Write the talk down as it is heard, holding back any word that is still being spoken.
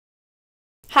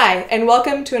Hi, and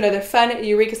welcome to another fun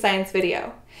Eureka Science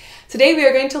video. Today we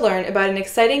are going to learn about an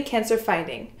exciting cancer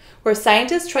finding, where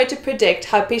scientists tried to predict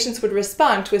how patients would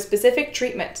respond to a specific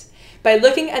treatment by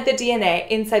looking at the DNA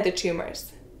inside the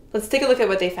tumors. Let's take a look at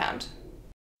what they found.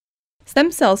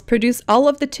 Stem cells produce all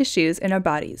of the tissues in our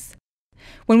bodies.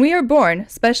 When we are born,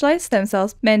 specialized stem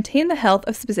cells maintain the health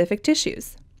of specific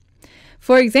tissues.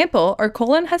 For example, our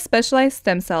colon has specialized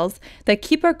stem cells that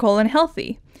keep our colon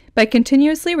healthy by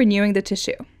continuously renewing the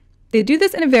tissue. They do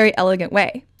this in a very elegant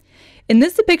way. In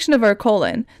this depiction of our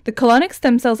colon, the colonic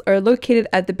stem cells are located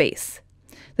at the base.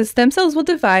 The stem cells will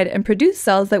divide and produce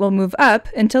cells that will move up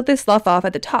until they slough off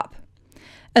at the top.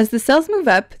 As the cells move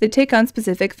up, they take on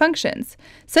specific functions,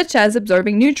 such as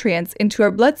absorbing nutrients into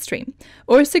our bloodstream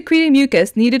or secreting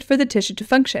mucus needed for the tissue to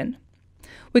function.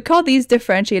 We call these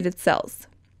differentiated cells.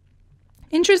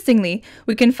 Interestingly,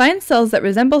 we can find cells that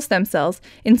resemble stem cells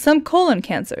in some colon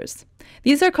cancers.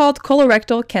 These are called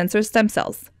colorectal cancer stem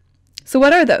cells. So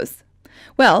what are those?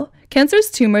 Well,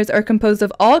 cancerous tumors are composed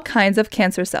of all kinds of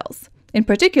cancer cells. In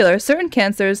particular, certain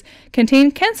cancers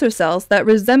contain cancer cells that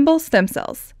resemble stem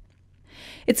cells.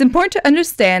 It's important to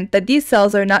understand that these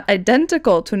cells are not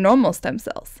identical to normal stem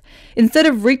cells. Instead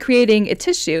of recreating a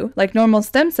tissue like normal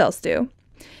stem cells do,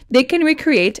 they can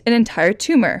recreate an entire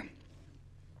tumor.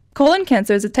 Colon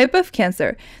cancer is a type of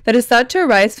cancer that is thought to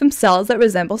arise from cells that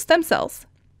resemble stem cells.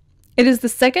 It is the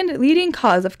second leading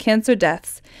cause of cancer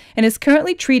deaths and is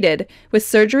currently treated with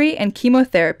surgery and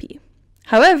chemotherapy.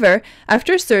 However,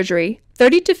 after surgery,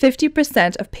 30 to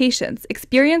 50% of patients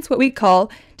experience what we call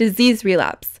disease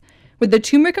relapse, where the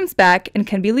tumor comes back and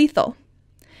can be lethal.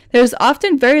 There is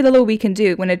often very little we can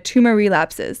do when a tumor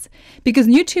relapses, because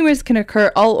new tumors can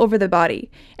occur all over the body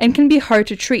and can be hard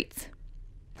to treat.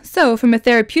 So, from a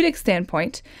therapeutic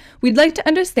standpoint, we'd like to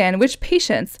understand which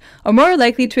patients are more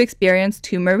likely to experience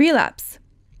tumor relapse.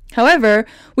 However,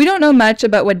 we don't know much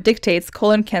about what dictates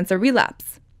colon cancer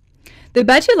relapse. The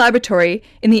Batlle laboratory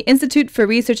in the Institute for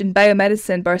Research in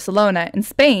Biomedicine, Barcelona, in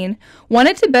Spain,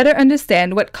 wanted to better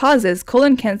understand what causes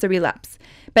colon cancer relapse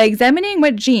by examining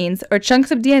what genes or chunks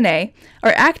of DNA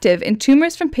are active in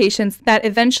tumors from patients that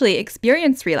eventually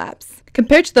experience relapse,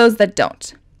 compared to those that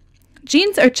don't.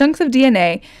 Genes are chunks of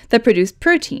DNA that produce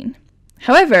protein.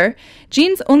 However,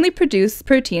 genes only produce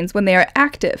proteins when they are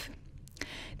active.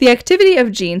 The activity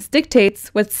of genes dictates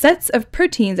what sets of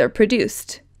proteins are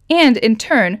produced, and in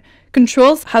turn,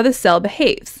 controls how the cell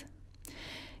behaves.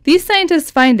 These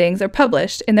scientists' findings are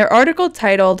published in their article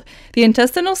titled "The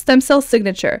Intestinal Stem Cell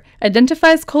Signature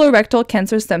Identifies Colorectal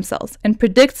Cancer Stem Cells and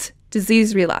Predicts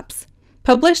Disease Relapse,"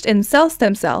 published in Cell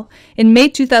Stem Cell in May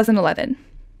 2011.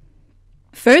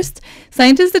 First,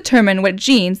 scientists determine what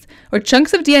genes or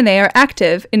chunks of DNA are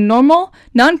active in normal,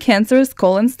 non-cancerous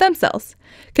colon stem cells,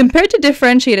 compared to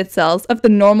differentiated cells of the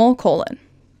normal colon.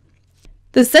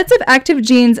 The sets of active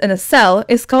genes in a cell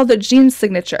is called a gene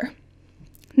signature.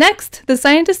 Next, the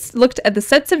scientists looked at the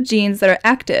sets of genes that are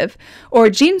active, or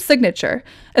gene signature,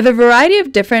 of a variety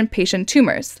of different patient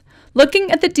tumors, looking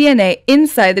at the DNA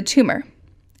inside the tumor.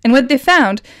 And what they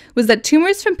found was that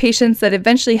tumors from patients that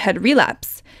eventually had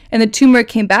relapse, and the tumor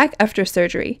came back after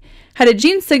surgery, had a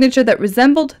gene signature that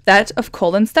resembled that of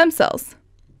colon stem cells.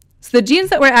 So the genes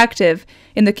that were active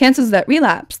in the cancers that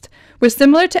relapsed were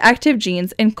similar to active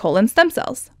genes in colon stem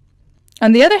cells.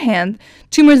 On the other hand,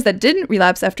 tumors that didn't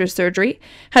relapse after surgery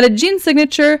had a gene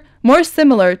signature more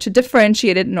similar to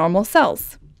differentiated normal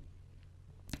cells.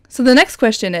 So the next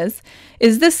question is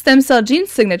this stem cell gene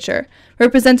signature,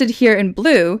 represented here in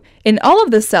blue, in all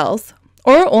of the cells,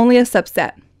 or only a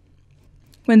subset?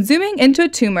 When zooming into a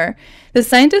tumor, the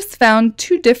scientists found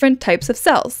two different types of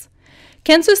cells: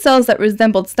 cancer cells that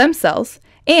resembled stem cells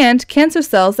and cancer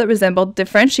cells that resembled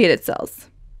differentiated cells.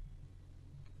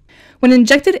 When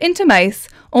injected into mice,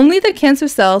 only the cancer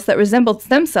cells that resembled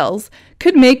stem cells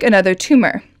could make another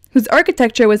tumor, whose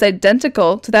architecture was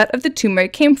identical to that of the tumor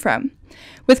it came from,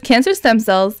 with cancer stem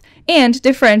cells and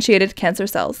differentiated cancer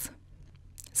cells.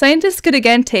 Scientists could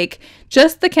again take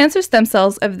just the cancer stem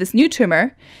cells of this new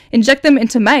tumor, inject them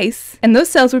into mice, and those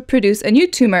cells would produce a new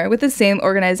tumor with the same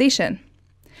organization.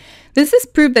 This has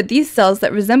proved that these cells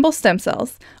that resemble stem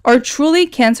cells are truly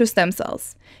cancer stem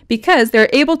cells, because they're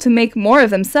able to make more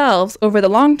of themselves over the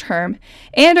long term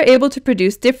and are able to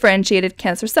produce differentiated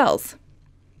cancer cells.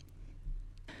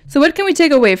 So what can we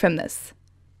take away from this?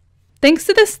 Thanks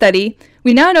to this study,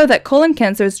 we now know that colon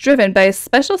cancer is driven by a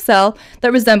special cell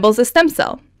that resembles a stem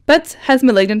cell, but has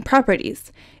malignant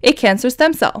properties, a cancer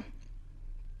stem cell.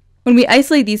 When we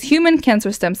isolate these human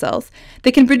cancer stem cells,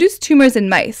 they can produce tumors in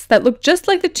mice that look just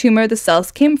like the tumor the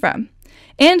cells came from,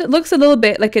 and looks a little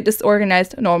bit like a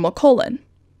disorganized normal colon.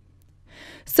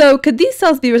 So, could these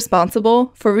cells be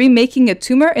responsible for remaking a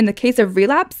tumor in the case of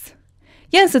relapse?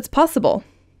 Yes, it's possible.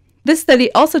 This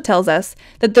study also tells us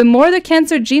that the more the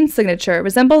cancer gene signature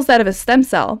resembles that of a stem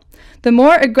cell, the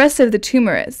more aggressive the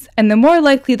tumor is, and the more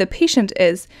likely the patient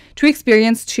is to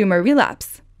experience tumor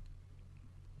relapse.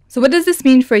 So what does this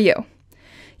mean for you?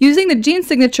 Using the gene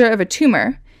signature of a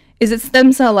tumor, is it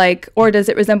stem cell-like or does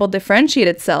it resemble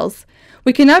differentiated cells,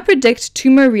 we can now predict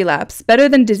tumor relapse better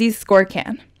than disease score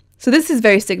can. So this is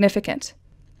very significant.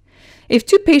 If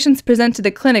two patients present to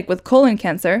the clinic with colon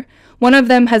cancer, one of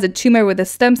them has a tumor with a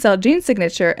stem cell gene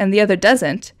signature and the other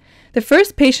doesn't, the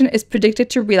first patient is predicted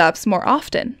to relapse more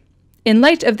often. In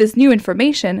light of this new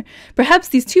information, perhaps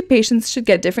these two patients should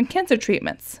get different cancer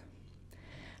treatments.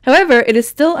 However, it is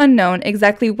still unknown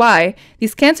exactly why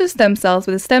these cancer stem cells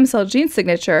with a stem cell gene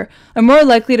signature are more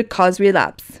likely to cause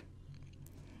relapse.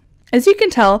 As you can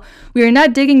tell, we are now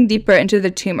digging deeper into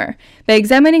the tumor by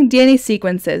examining DNA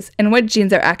sequences and what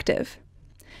genes are active.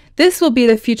 This will be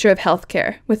the future of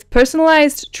healthcare, with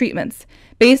personalized treatments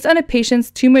based on a patient's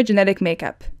tumor genetic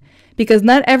makeup, because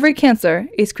not every cancer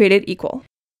is created equal.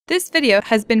 This video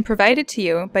has been provided to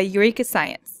you by Eureka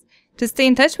Science. To stay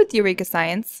in touch with Eureka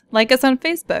Science, like us on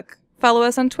Facebook, follow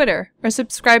us on Twitter, or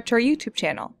subscribe to our YouTube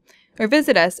channel, or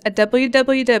visit us at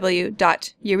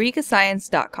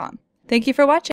www.eurekascience.com. Thank you for watching.